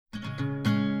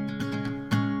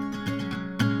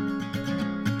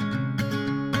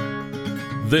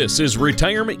This is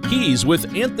Retirement Keys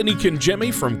with Anthony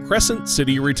Congemi from Crescent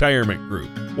City Retirement Group.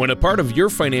 When a part of your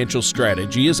financial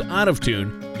strategy is out of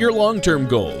tune, your long-term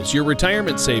goals, your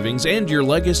retirement savings, and your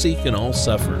legacy can all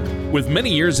suffer. With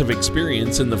many years of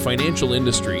experience in the financial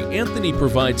industry, Anthony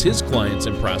provides his clients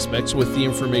and prospects with the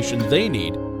information they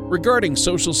need regarding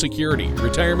Social Security,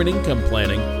 retirement income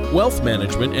planning, wealth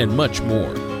management, and much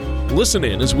more. Listen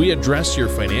in as we address your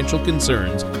financial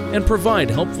concerns and provide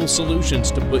helpful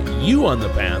solutions to put you on the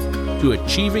path to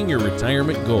achieving your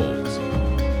retirement goals.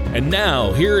 And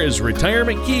now, here is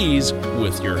Retirement Keys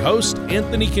with your host,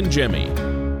 Anthony Congemi.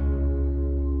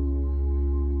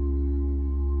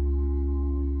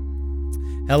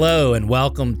 Hello and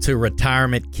welcome to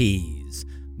Retirement Keys.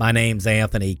 My name's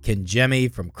Anthony Congemi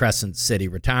from Crescent City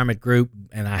Retirement Group,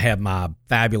 and I have my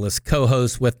fabulous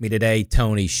co-host with me today,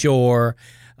 Tony Shore.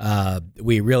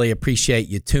 We really appreciate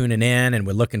you tuning in, and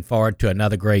we're looking forward to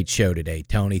another great show today.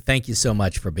 Tony, thank you so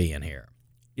much for being here.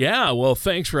 Yeah, well,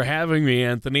 thanks for having me,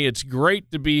 Anthony. It's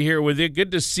great to be here with you.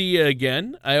 Good to see you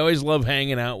again. I always love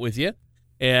hanging out with you,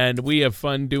 and we have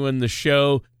fun doing the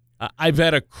show. I've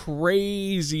had a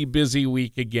crazy busy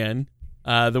week again.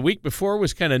 The week before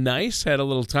was kind of nice, had a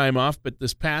little time off, but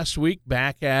this past week,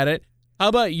 back at it. How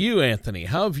about you, Anthony?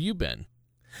 How have you been?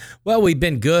 Well, we've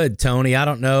been good, Tony. I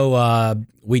don't know.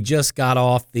 We just got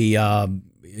off the,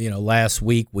 last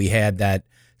week we had that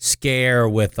scare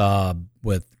with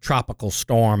Tropical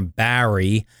Storm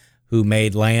Barry, who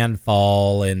made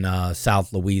landfall in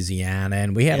South Louisiana,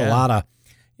 and we had a lot of,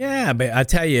 but I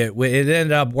tell you, it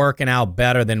ended up working out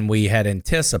better than we had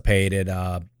anticipated.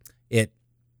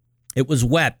 It was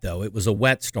wet though; it was a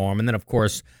wet storm, and then of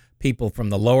course, people from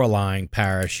the lower lying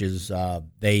parishes,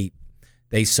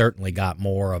 they certainly got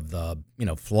more of the,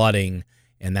 flooding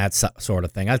and that sort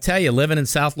of thing. I tell you, living in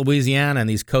South Louisiana and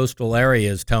these coastal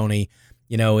areas, Tony,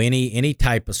 any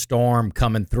type of storm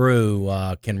coming through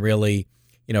can really,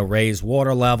 raise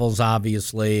water levels,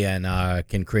 obviously, and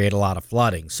can create a lot of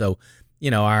flooding. So,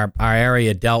 our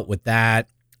area dealt with that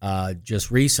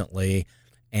just recently.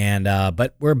 And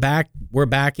but we're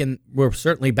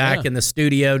certainly back in the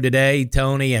studio today,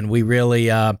 Tony, and we really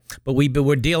but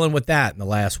we're dealing with that in the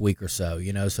last week or so,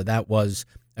 so that was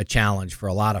a challenge for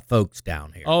a lot of folks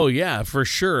down here. Oh yeah, for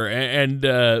sure. And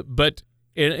but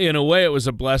in a way it was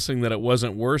a blessing that it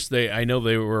wasn't worse. I know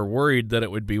they were worried that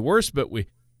it would be worse, but we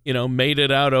made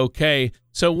it out okay.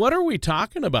 So what are we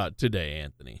talking about today,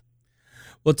 Anthony?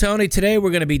 Well, Tony, today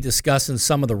we're going to be discussing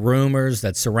some of the rumors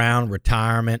that surround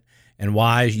retirement and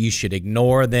why you should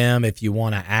ignore them if you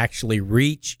want to actually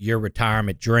reach your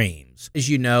retirement dreams. As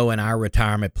you know, in our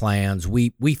retirement plans,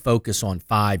 we focus on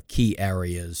 5 key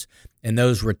areas, and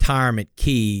those retirement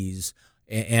keys,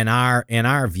 in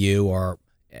our view, are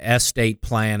estate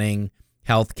planning,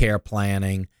 healthcare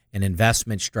planning, and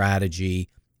investment strategy,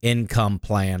 income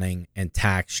planning, and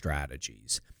tax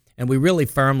strategies. And we really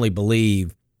firmly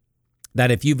believe that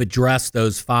if you've addressed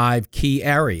those 5 key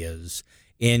areas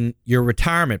in your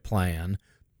retirement plan,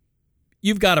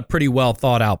 you've got a pretty well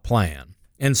thought out plan.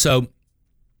 And so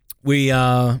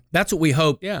that's what we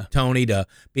hope, Tony, to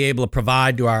be able to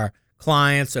provide to our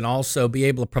clients and also be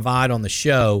able to provide on the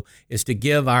show, is to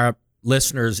give our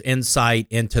listeners insight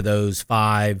into those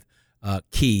 5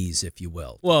 keys, if you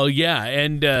will. Well, yeah,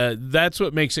 and that's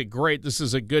what makes it great. This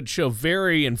is a good show,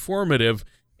 very informative,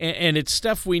 and it's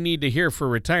stuff we need to hear for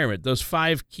retirement. Those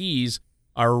 5 keys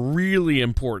are really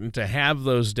important to have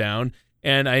those down.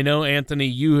 And I know, Anthony,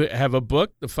 you have a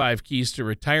book, The 5 Keys to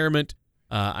Retirement.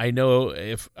 I know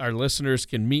if our listeners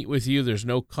can meet with you, there's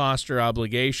no cost or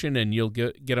obligation, and you'll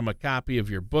get them a copy of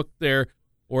your book there,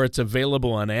 or it's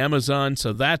available on Amazon.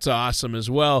 So that's awesome as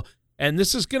well. And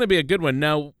this is going to be a good one.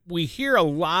 Now, we hear a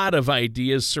lot of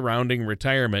ideas surrounding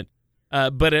retirement,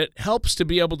 but it helps to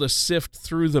be able to sift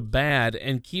through the bad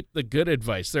and keep the good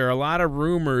advice. There are a lot of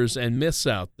rumors and myths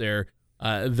out there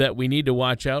that we need to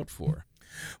watch out for.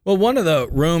 Well, one of the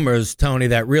rumors, Tony,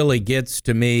 that really gets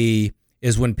to me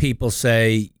is when people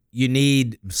say you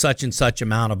need such and such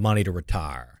amount of money to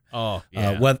retire. Oh,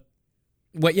 yeah.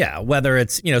 Whether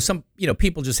it's,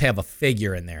 people just have a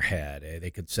figure in their head. They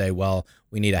could say, well,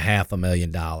 we need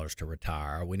 $500,000 to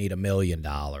retire, or we need $1 million,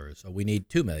 or we need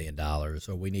 $2 million, or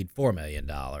we need $4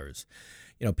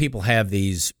 million. People have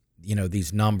these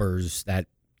numbers that,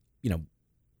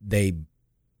 they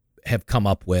have come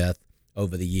up with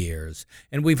over the years.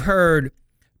 And we've heard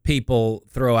people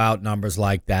throw out numbers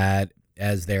like that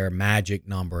as their magic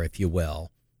number, if you will.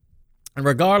 And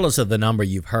regardless of the number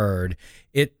you've heard,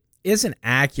 it isn't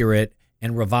accurate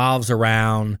and revolves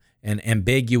around an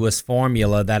ambiguous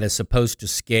formula that is supposed to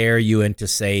scare you into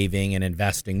saving and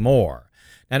investing more.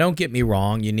 Now, don't get me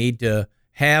wrong. You need to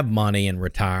have money in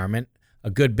retirement, a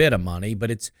good bit of money,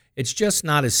 but it's just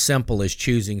not as simple as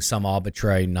choosing some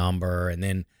arbitrary number and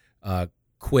then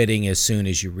quitting as soon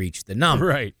as you reach the number.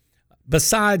 Right.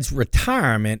 Besides,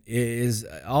 retirement is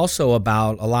also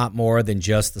about a lot more than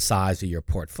just the size of your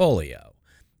portfolio.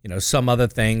 Some other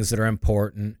things that are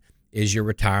important is your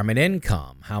retirement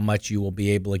income, how much you will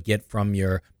be able to get from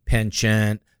your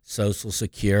pension, Social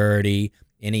Security,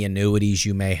 any annuities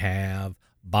you may have,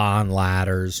 bond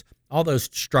ladders, all those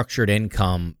structured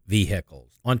income vehicles.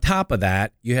 On top of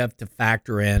that, you have to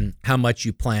factor in how much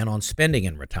you plan on spending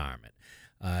in retirement.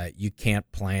 You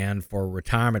can't plan for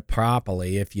retirement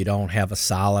properly if you don't have a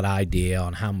solid idea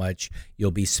on how much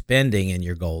you'll be spending in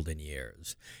your golden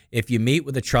years. If you meet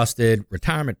with a trusted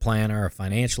retirement planner or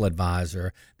financial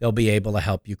advisor, they'll be able to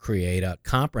help you create a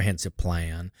comprehensive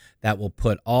plan that will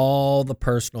put all the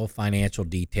personal financial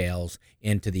details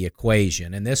into the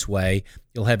equation. And this way,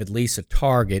 you'll have at least a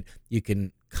target you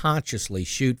can consciously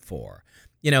shoot for.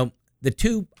 The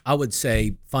two, I would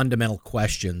say, fundamental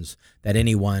questions that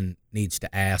anyone needs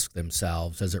to ask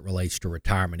themselves as it relates to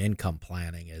retirement income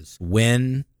planning is,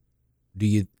 when do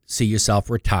you see yourself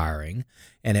retiring?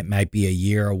 And it might be a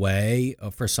year away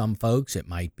for some folks. It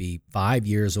might be 5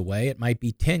 years away. It might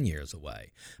be 10 years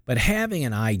away. But having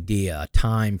an idea, a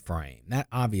time frame, that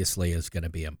obviously is going to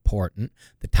be important.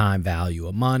 The time value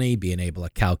of money, being able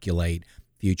to calculate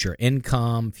future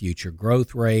income, future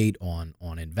growth rate on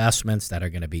investments that are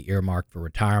going to be earmarked for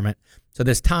retirement. So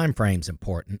this time frame is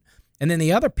important. And then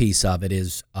the other piece of it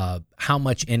is how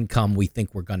much income we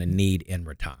think we're going to need in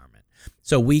retirement.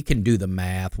 So we can do the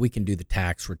math, we can do the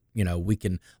tax, we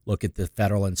can look at the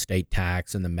federal and state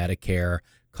tax and the Medicare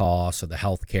costs or the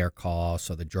health care costs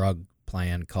or the drug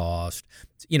plan cost,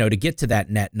 to get to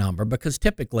that net number, because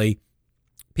typically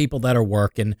people that are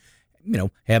working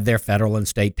have their federal and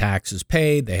state taxes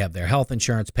paid, they have their health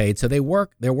insurance paid, so they're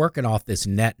working off this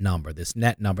net number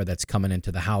that's coming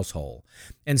into the household.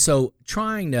 And so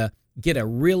trying to get a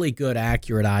really good,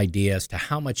 accurate idea as to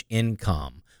how much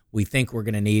income we think we're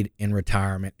going to need in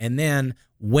retirement, and then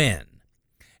when.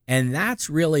 And that's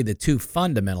really the two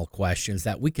fundamental questions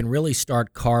that we can really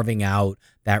start carving out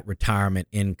that retirement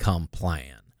income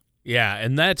plan. Yeah,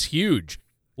 and that's huge.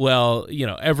 Well,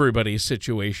 everybody's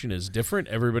situation is different.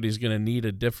 Everybody's going to need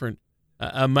a different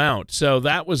amount. So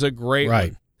that was a great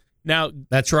one. Now,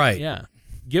 that's right. Yeah.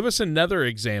 Give us another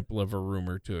example of a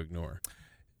rumor to ignore.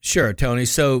 Sure, Tony.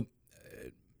 So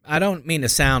I don't mean to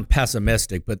sound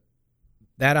pessimistic, but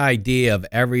that idea of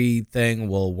everything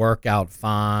will work out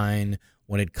fine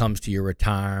when it comes to your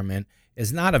retirement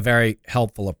is not a very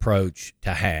helpful approach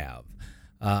to have.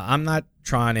 I'm not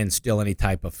trying to instill any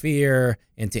type of fear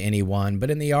into anyone,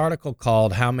 but in the article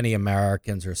called "How Many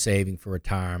Americans Are Saving for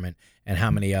Retirement and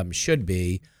How Many of Them Should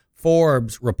Be,"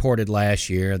 Forbes reported last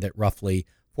year that roughly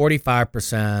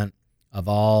 45% of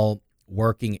all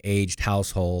working-aged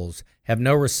households have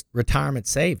no retirement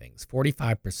savings,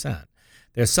 45%.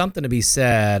 There's something to be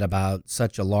said about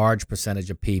such a large percentage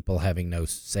of people having no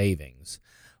savings,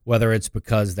 whether it's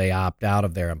because they opt out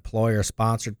of their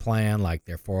employer-sponsored plan, like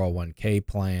their 401k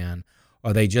plan,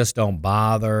 or they just don't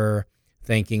bother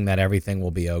thinking that everything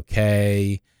will be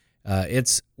okay.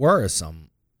 It's worrisome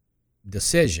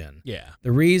decision. Yeah.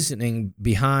 The reasoning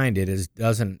behind it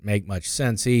doesn't make much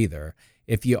sense either.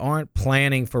 If you aren't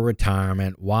planning for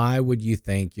retirement, why would you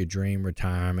think your dream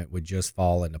retirement would just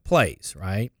fall into place,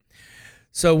 right?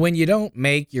 So when you don't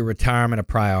make your retirement a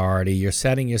priority, you're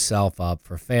setting yourself up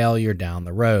for failure down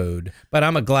the road. But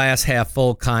I'm a glass half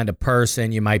full kind of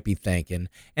person, you might be thinking.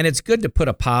 And it's good to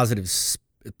put positive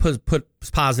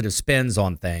spins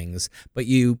on things, but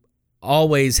you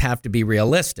always have to be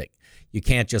realistic. You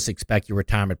can't just expect your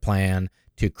retirement plan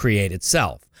to create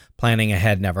itself. Planning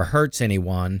ahead never hurts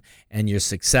anyone, and your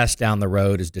success down the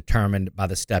road is determined by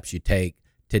the steps you take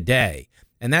today.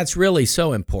 And that's really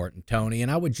so important, Tony.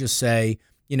 And I would just say,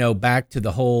 back to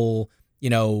the whole,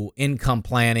 income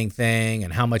planning thing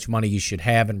and how much money you should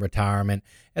have in retirement.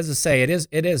 As I say, it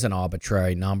is an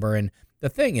arbitrary number. And the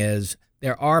thing is,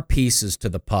 there are pieces to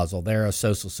the puzzle. There are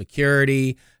Social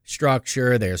Security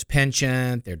structure, there's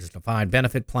pension, there's defined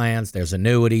benefit plans, there's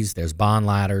annuities, there's bond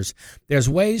ladders. There's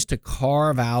ways to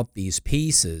carve out these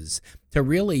pieces to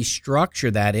really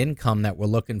structure that income that we're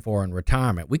looking for in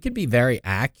retirement. We could be very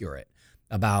accurate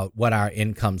about what our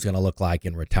income's going to look like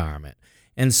in retirement.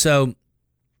 And so,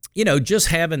 just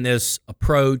having this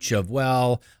approach of,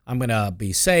 well, I'm going to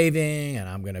be saving and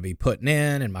I'm going to be putting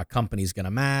in and my company's going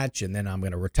to match and then I'm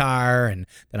going to retire and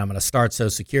then I'm going to start Social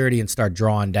Security and start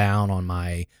drawing down on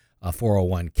my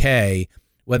 401k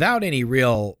without any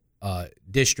real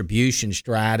distribution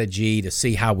strategy to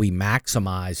see how we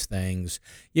maximize things,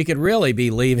 you could really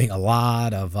be leaving a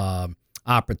lot of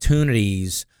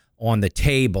opportunities on the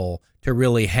table to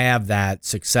really have that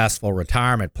successful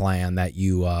retirement plan that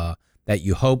you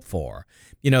hope for.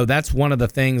 That's one of the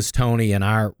things, Tony, in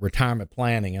our retirement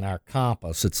planning and our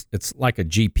compass. It's like a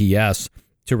GPS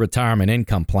to retirement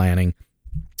income planning,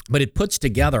 but it puts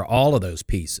together all of those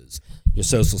pieces: your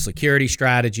Social Security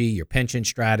strategy, your pension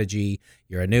strategy,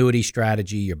 your annuity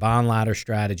strategy, your bond ladder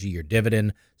strategy, your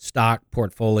dividend stock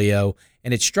portfolio,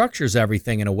 and it structures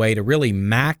everything in a way to really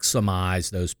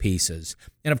maximize those pieces.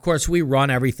 And of course, we run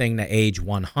everything to age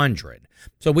 100.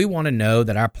 So we want to know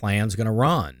that our plan's going to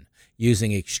run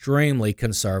using extremely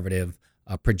conservative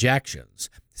projections.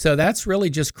 So that's really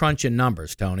just crunching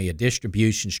numbers, Tony, a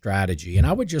distribution strategy. And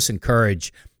I would just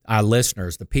encourage our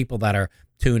listeners, the people that are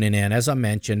tuning in, as I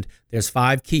mentioned, there's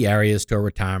 5 key areas to a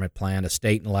retirement plan: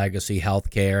 estate and legacy,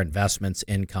 healthcare, investments,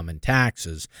 income, and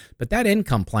taxes. But that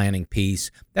income planning piece,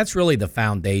 that's really the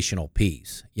foundational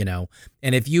piece,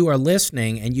 And if you are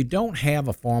listening and you don't have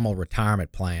a formal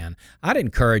retirement plan, I'd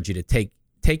encourage you to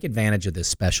take advantage of this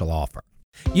special offer.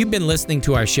 You've been listening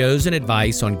to our shows and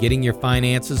advice on getting your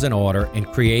finances in order and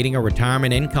creating a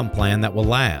retirement income plan that will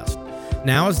last.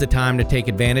 Now is the time to take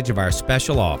advantage of our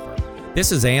special offer.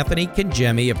 This is Anthony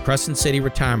Kangemi of Crescent City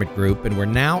Retirement Group, and we're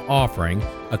now offering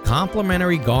a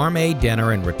complimentary gourmet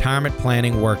dinner and retirement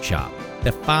planning workshop,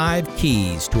 the 5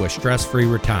 keys to a stress-free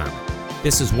retirement.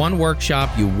 This is one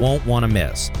workshop you won't want to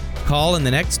miss. Call in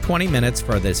the next 20 minutes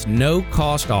for this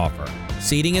no-cost offer.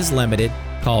 Seating is limited.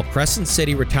 Call Crescent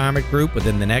City Retirement Group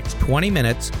within the next 20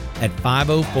 minutes at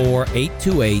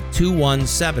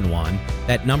 504-828-2171.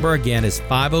 That number again is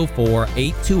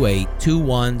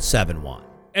 504-828-2171.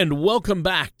 And welcome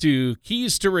back to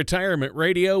Keys to Retirement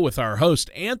Radio with our host,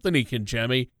 Anthony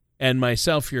Kangemi, and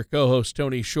myself, your co-host,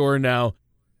 Tony Shore. Now,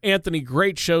 Anthony,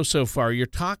 great show so far. You're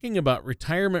talking about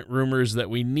retirement rumors that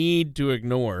we need to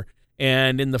ignore.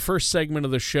 And in the first segment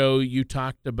of the show, you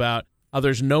talked about how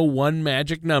there's no one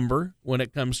magic number when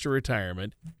it comes to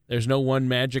retirement. There's no one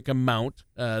magic amount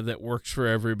that works for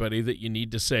everybody that you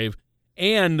need to save.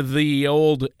 And the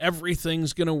old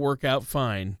everything's going to work out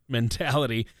fine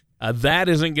mentality, that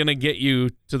isn't going to get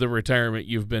you to the retirement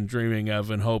you've been dreaming of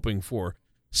and hoping for.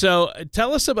 So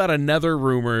tell us about another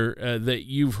rumor that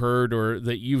you've heard or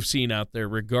that you've seen out there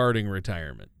regarding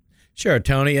retirement. Sure,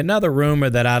 Tony. Another rumor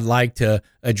that I'd like to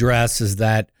address is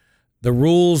that the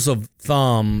rules of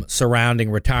thumb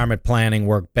surrounding retirement planning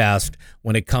work best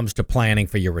when it comes to planning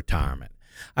for your retirement.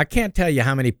 I can't tell you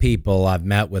how many people I've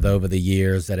met with over the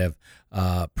years that have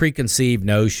preconceived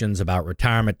notions about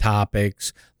retirement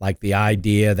topics, like the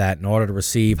idea that in order to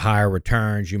receive higher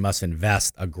returns, you must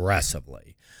invest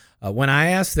aggressively. When I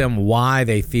ask them why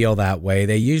they feel that way,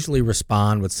 they usually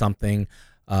respond with something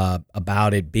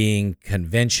about it being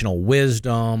conventional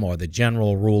wisdom or the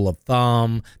general rule of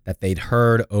thumb that they'd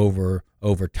heard over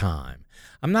time.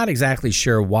 I'm not exactly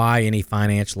sure why any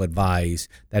financial advice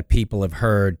that people have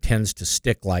heard tends to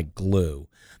stick like glue.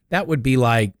 That would be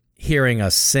like hearing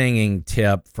a singing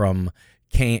tip from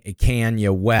Kanye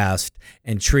West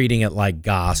and treating it like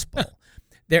gospel.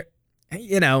 There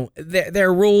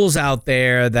are rules out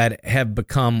there that have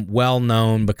become well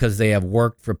known because they have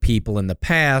worked for people in the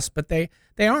past, but they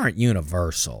aren't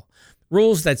universal.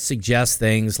 Rules that suggest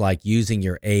things like using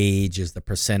your age as the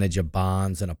percentage of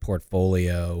bonds in a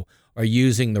portfolio or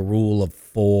using the rule of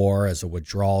 4 as a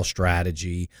withdrawal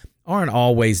strategy aren't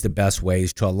always the best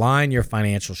ways to align your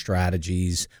financial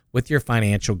strategies with your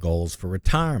financial goals for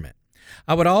retirement.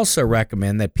 I would also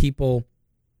recommend that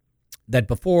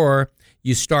before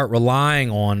you start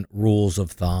relying on rules of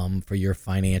thumb for your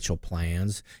financial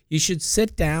plans, you should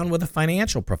sit down with a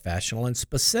financial professional, and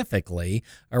specifically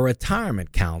a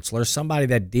retirement counselor, somebody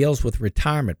that deals with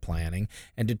retirement planning,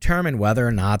 and determine whether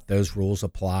or not those rules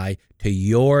apply to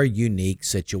your unique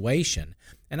situation.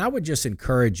 And I would just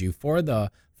encourage you, for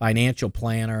the financial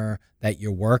planner that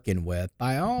you're working with,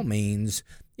 by all means,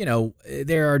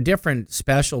 there are different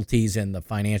specialties in the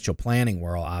financial planning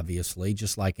world, obviously,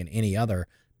 just like in any other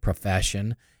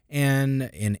profession and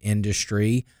in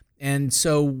industry. And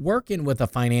so working with a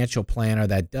financial planner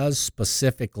that does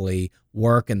specifically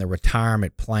work in the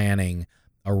retirement planning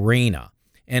arena.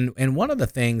 And one of the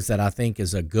things that I think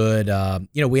is a good,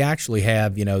 we actually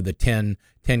have, the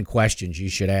 10 questions you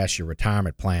should ask your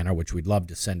retirement planner, which we'd love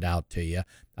to send out to you.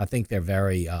 I think they're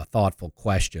very thoughtful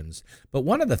questions. But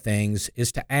one of the things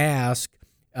is to ask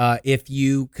if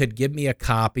you could give me a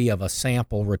copy of a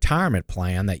sample retirement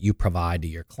plan that you provide to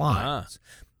your clients.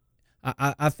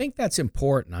 I think that's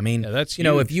important. I mean, that's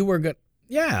if you were good.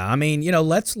 Yeah, I mean,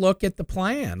 let's look at the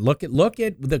plan. Look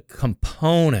at the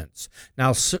components.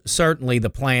 Now, certainly the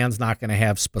plan's not going to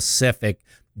have specific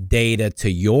data to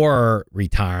your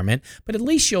retirement, but at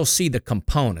least you'll see the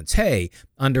components. Hey,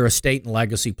 under estate and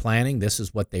legacy planning, this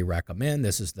is what they recommend.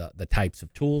 This is the types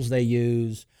of tools they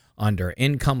use. Under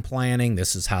income planning,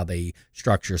 this is how they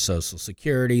structure Social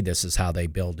Security. This is how they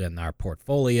build in our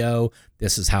portfolio.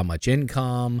 This is how much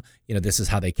income. This is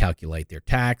how they calculate their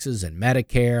taxes and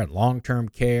Medicare and long-term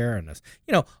care and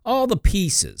all the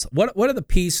pieces. What are the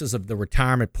pieces of the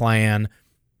retirement plan?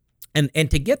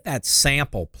 And to get that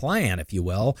sample plan, if you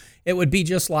will, it would be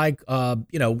just like,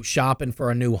 shopping for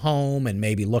a new home and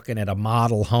maybe looking at a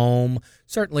model home.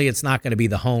 Certainly it's not going to be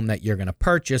the home that you're going to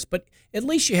purchase, but at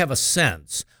least you have a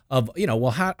sense of,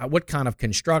 what kind of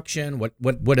construction,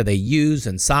 what do they use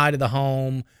inside of the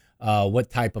home, what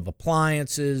type of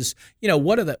appliances,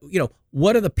 what are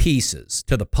the pieces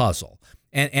to the puzzle?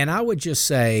 And I would just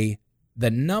say, the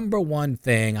number one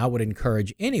thing I would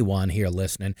encourage anyone here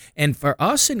listening, and for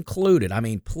us included, I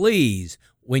mean, please,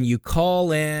 when you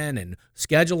call in and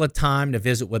schedule a time to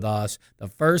visit with us, the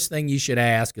first thing you should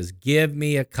ask is, give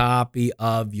me a copy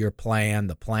of your plan,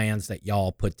 the plans that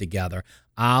y'all put together.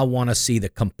 I want to see the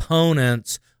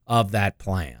components of that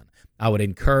plan. I would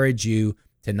encourage you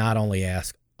to not only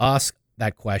ask us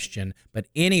that question, but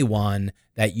anyone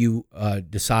that you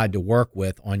decide to work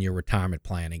with on your retirement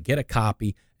planning, get a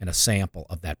copy and a sample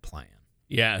of that plan.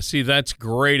 Yeah, see, that's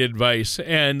great advice,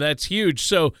 and that's huge.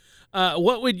 So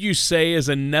what would you say is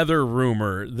another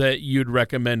rumor that you'd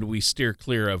recommend we steer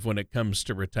clear of when it comes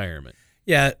to retirement?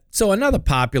 Yeah, so another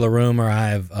popular rumor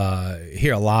I've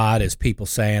hear a lot is people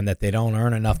saying that they don't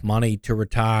earn enough money to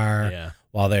retire. Yeah.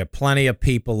 While there are plenty of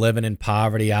people living in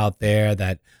poverty out there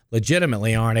that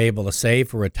legitimately aren't able to save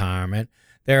for retirement,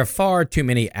 there are far too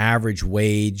many average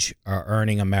wage or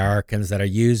earning Americans that are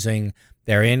using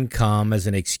their income as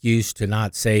an excuse to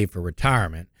not save for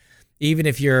retirement. Even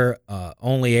if you're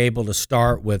only able to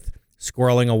start with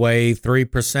squirreling away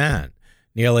 3%,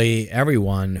 nearly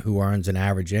everyone who earns an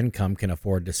average income can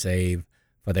afford to save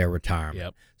for their retirement.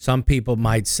 Yep. Some people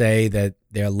might say that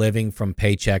they're living from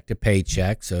paycheck to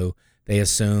paycheck, so they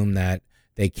assume that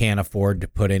they can't afford to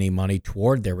put any money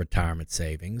toward their retirement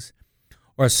savings.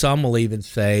 Or some will even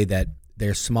say that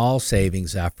their small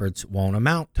savings efforts won't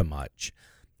amount to much.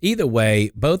 Either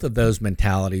way, both of those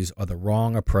mentalities are the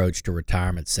wrong approach to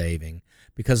retirement saving,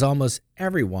 because almost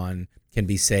everyone can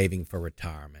be saving for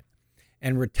retirement.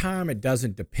 And retirement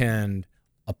doesn't depend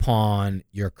upon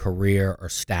your career or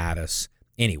status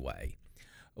anyway.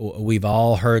 We've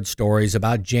all heard stories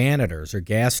about janitors or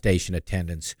gas station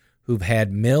attendants who've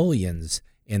had millions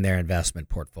in their investment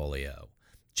portfolio.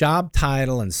 Job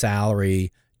title and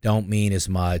salary don't mean as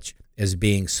much as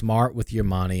being smart with your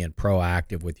money and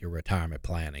proactive with your retirement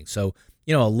planning. So,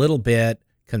 a little bit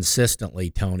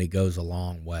consistently, Tony, goes a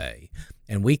long way.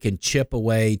 And we can chip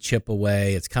away.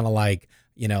 It's kind of like,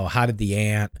 how did the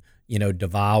ant,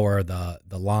 devour the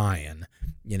lion,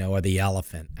 or the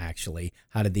elephant, actually?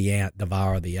 How did the ant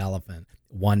devour the elephant?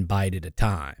 One bite at a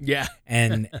time. Yeah.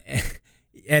 And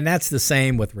that's the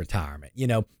same with retirement.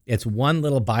 It's one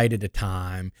little bite at a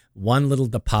time, one little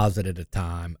deposit at a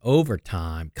time, over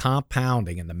time,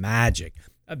 compounding, and the magic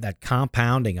of that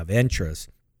compounding of interest.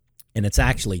 And it's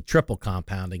actually triple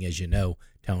compounding, as you know,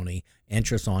 Tony,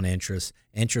 interest on interest,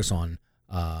 interest on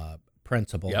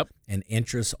principal, yep, and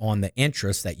interest on the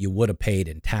interest that you would have paid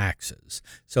in taxes.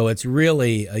 So it's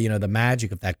really, the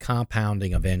magic of that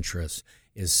compounding of interest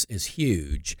is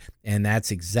huge. And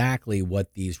that's exactly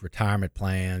what these retirement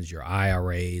plans, your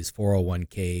IRAs,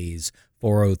 401ks,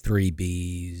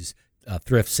 403bs,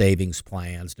 thrift savings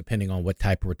plans, depending on what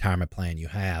type of retirement plan you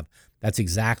have, that's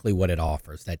exactly what it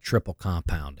offers, that triple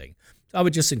compounding. So I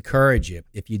would just encourage you,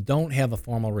 if you don't have a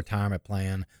formal retirement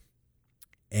plan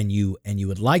and you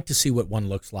would like to see what one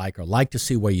looks like or like to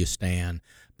see where you stand,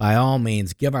 by all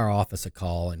means, give our office a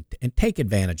call and take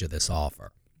advantage of this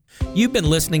offer. You've been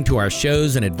listening to our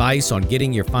shows and advice on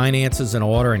getting your finances in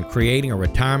order and creating a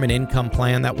retirement income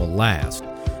plan that will last.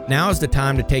 Now is the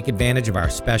time to take advantage of our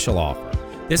special offer.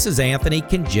 This is Anthony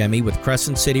Kangemi with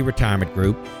Crescent City Retirement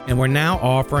Group, and we're now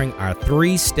offering our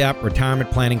 3-step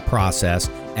retirement planning process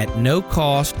at no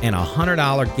cost and a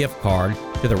 $100 gift card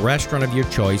to the restaurant of your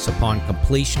choice upon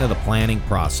completion of the planning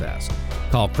process.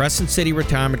 Call Crescent City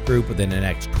Retirement Group within the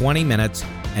next 20 minutes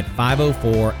at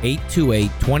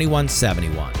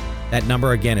 504-828-2171. That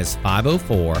number again is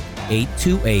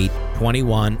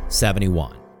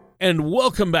 504-828-2171. And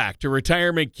welcome back to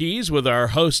Retirement Keys with our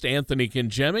host, Anthony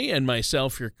Kangemi, and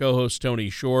myself, your co-host, Tony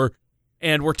Shore.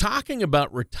 And we're talking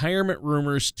about retirement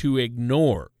rumors to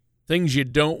ignore, things you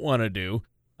don't want to do.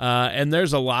 And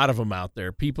there's a lot of them out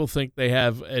there. People think they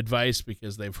have advice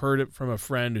because they've heard it from a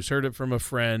friend who's heard it from a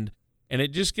friend, and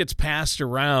it just gets passed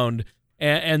around.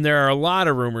 And there are a lot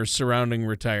of rumors surrounding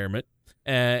retirement.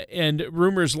 And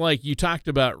rumors like you talked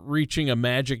about reaching a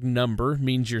magic number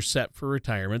means you're set for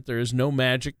retirement. There is no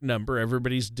magic number.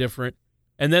 Everybody's different.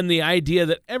 And then the idea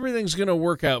that everything's going to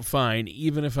work out fine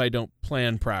even if I don't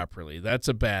plan properly. That's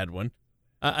a bad one.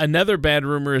 Another bad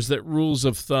rumor is that rules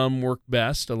of thumb work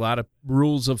best. A lot of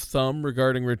rules of thumb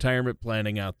regarding retirement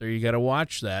planning out there. You got to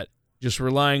watch that. Just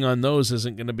relying on those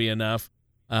isn't going to be enough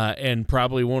and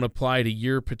probably won't apply to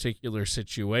your particular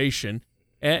situation.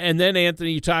 And then,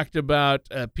 Anthony, you talked about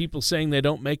people saying they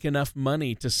don't make enough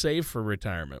money to save for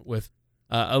retirement. With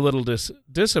a little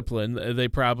discipline, they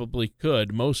probably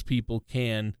could. Most people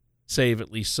can save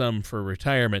at least some for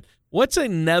retirement. What's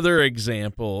another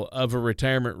example of a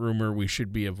retirement rumor we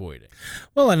should be avoiding?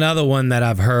 Well, another one that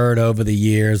I've heard over the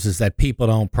years is that people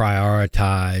don't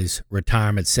prioritize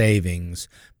retirement savings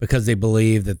because they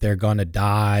believe that they're going to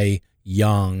die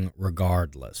young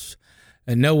regardless.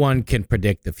 And no one can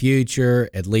predict the future,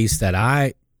 at least that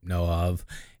I know of,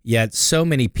 yet so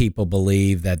many people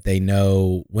believe that they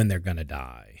know when they're going to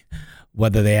die.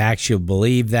 Whether they actually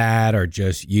believe that or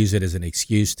just use it as an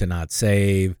excuse to not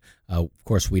save, of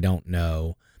course, we don't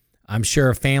know. I'm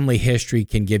sure family history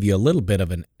can give you a little bit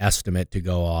of an estimate to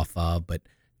go off of, but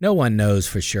no one knows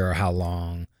for sure how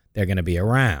long they're going to be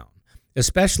around,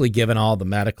 especially given all the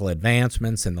medical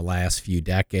advancements in the last few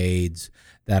decades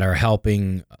that are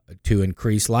helping to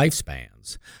increase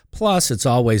lifespans. Plus, it's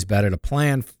always better to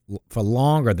plan for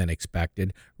longer than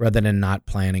expected rather than not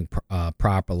planning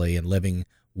properly and living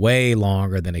way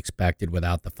longer than expected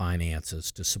without the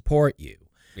finances to support you.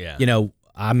 Yeah. You know,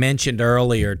 I mentioned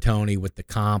earlier, Tony, with the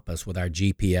Compass, with our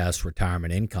GPS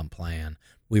retirement income plan,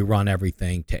 we run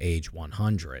everything to age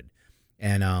 100.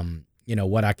 And, you know,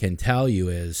 what I can tell you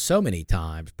is so many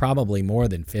times, probably more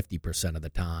than 50% of the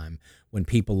time, when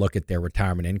people look at their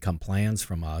retirement income plans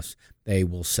from us, they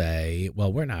will say,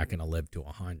 well, we're not going to live to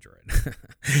 100.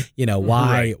 You know,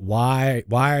 why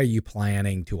are you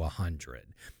planning to 100?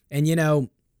 And, you know,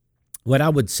 what I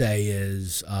would say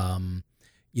is,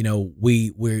 you know,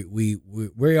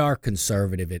 we are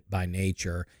conservative by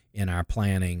nature in our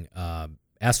planning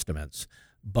estimates,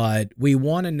 but we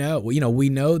want to know. You know, we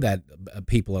know that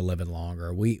people are living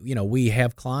longer. We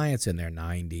have clients in their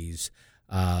 90s,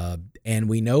 and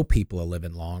we know people are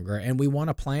living longer, and we want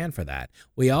to plan for that.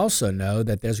 We also know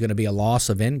that there's going to be a loss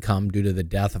of income due to the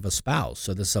death of a spouse.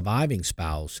 So the surviving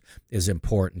spouse is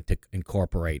important to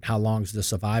incorporate. How long is the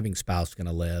surviving spouse going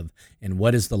to live, and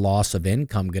what is the loss of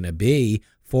income going to be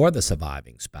for the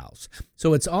surviving spouse?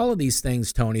 So it's all of these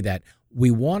things, Tony, that we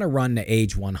want to run to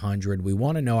age 100. We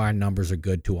want to know our numbers are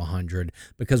good to 100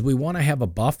 because we want to have a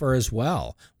buffer as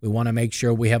well. We want to make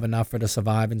sure we have enough for the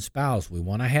surviving spouse. We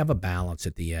want to have a balance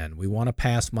at the end. We want to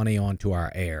pass money on to our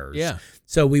heirs. Yeah.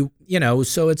 So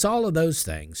so it's all of those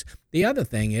things. The other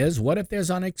thing is, what if there's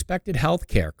unexpected health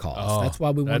care costs? Oh, that's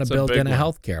why we want to that's a build big in a one.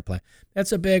 health care plan.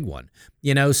 That's a big one.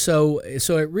 You know, so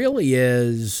it really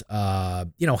is,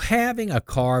 having a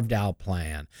carved out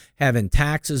plan, having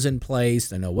taxes in place,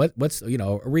 to know what's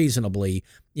reasonably,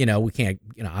 we can't,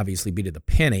 obviously be to the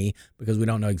penny because we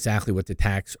don't know exactly what the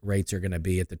tax rates are going to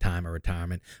be at the time of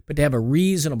retirement, but to have a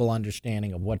reasonable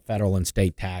understanding of what federal and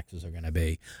state taxes are going to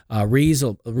be, a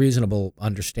reasonable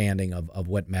understanding of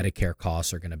what Medicare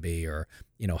costs are going to be, or,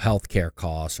 health care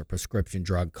costs or prescription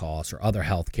drug costs or other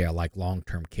health care like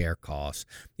long-term care costs,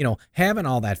 having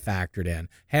all that factored in,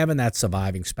 having that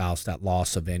surviving spouse, that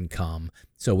loss of income,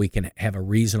 so we can have a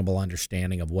reasonable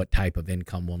understanding of what type of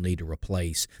income we'll need to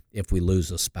replace if we lose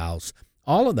a spouse.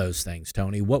 All of those things,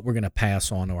 Tony, what we're going to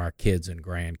pass on to our kids and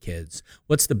grandkids,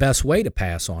 what's the best way to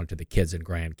pass on to the kids and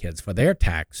grandkids for their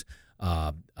tax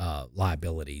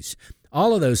liabilities.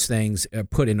 All of those things are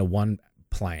put into one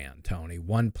plan, Tony,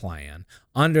 one plan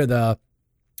under the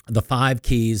 5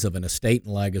 keys of an estate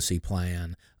and legacy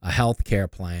plan, a health care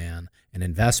plan, an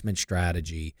investment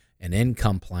strategy, an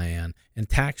income plan, and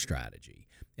tax strategy.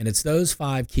 And it's those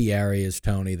 5 key areas,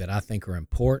 Tony, that I think are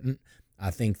important.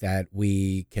 I think that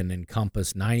we can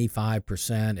encompass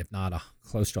 95%, if not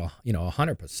close to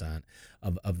 100%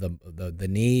 of the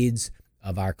needs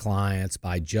of our clients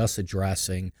by just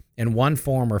addressing in one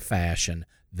form or fashion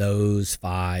those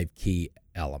 5 key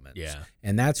elements. Yeah.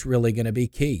 And that's really going to be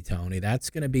key, Tony. That's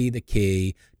going to be the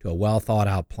key to a well thought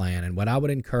out plan. And what I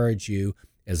would encourage you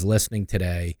as listening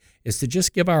today is to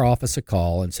just give our office a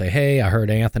call and say, hey, I heard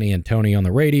Anthony and Tony on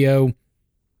the radio.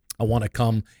 I want to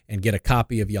come and get a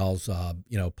copy of y'all's,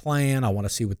 plan. I want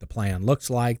to see what the plan looks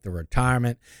like, the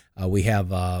retirement. We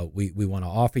want to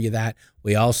offer you that.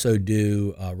 We also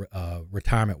do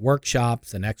retirement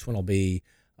workshops. The next one will be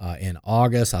in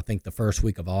August, I think the first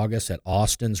week of August at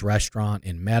Austin's Restaurant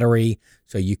in Metairie.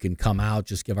 So you can come out,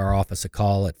 just give our office a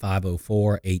call at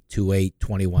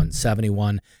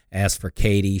 504-828-2171. Ask for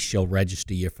Katie. She'll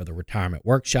register you for the retirement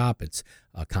workshop. It's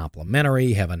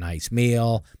complimentary. Have a nice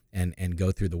meal and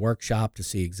go through the workshop to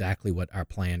see exactly what our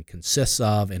plan consists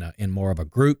of in more of a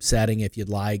group setting if you'd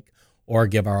like, or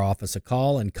give our office a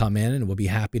call and come in, and we'll be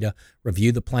happy to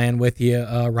review the plan with you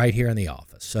right here in the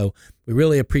office. So we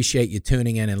really appreciate you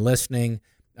tuning in and listening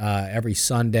every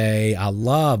Sunday. I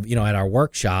love, at our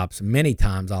workshops, many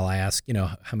times I'll ask,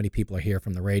 how many people are here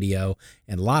from the radio,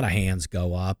 and a lot of hands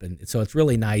go up. And so it's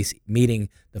really nice meeting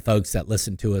the folks that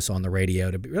listen to us on the radio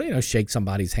to really, shake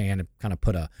somebody's hand and kind of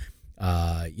put a,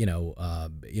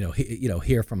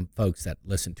 hear from folks that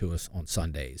listen to us on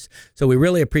Sundays. So we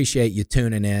really appreciate you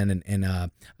tuning in, and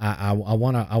I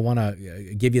want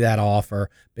to give you that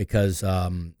offer because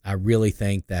I really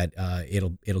think that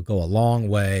it'll go a long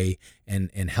way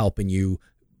in helping you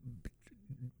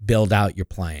build out your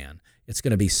plan. It's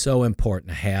going to be so important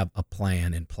to have a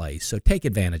plan in place. So take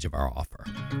advantage of our offer.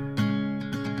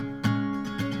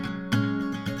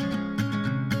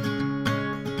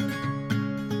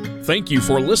 Thank you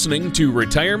for listening to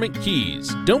Retirement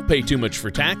Keys. Don't pay too much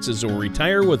for taxes or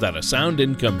retire without a sound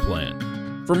income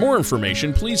plan. For more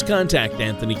information, please contact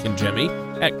Anthony Congemi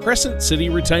at Crescent City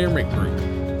Retirement Group.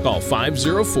 Call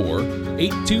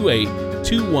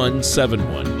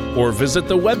 504-828-2171 or visit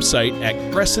the website at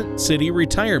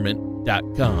crescentcityretirement.com.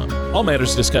 All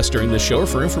matters discussed during this show are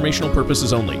for informational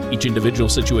purposes only. Each individual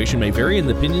situation may vary, and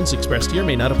the opinions expressed here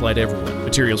may not apply to everyone.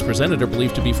 Materials presented are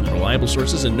believed to be from reliable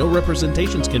sources, and no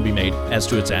representations can be made as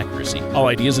to its accuracy. All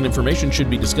ideas and information should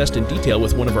be discussed in detail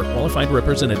with one of our qualified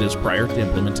representatives prior to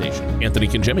implementation. Anthony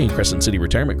Congemi and Crescent City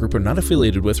Retirement Group are not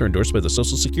affiliated with or endorsed by the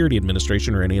Social Security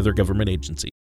Administration or any other government agency.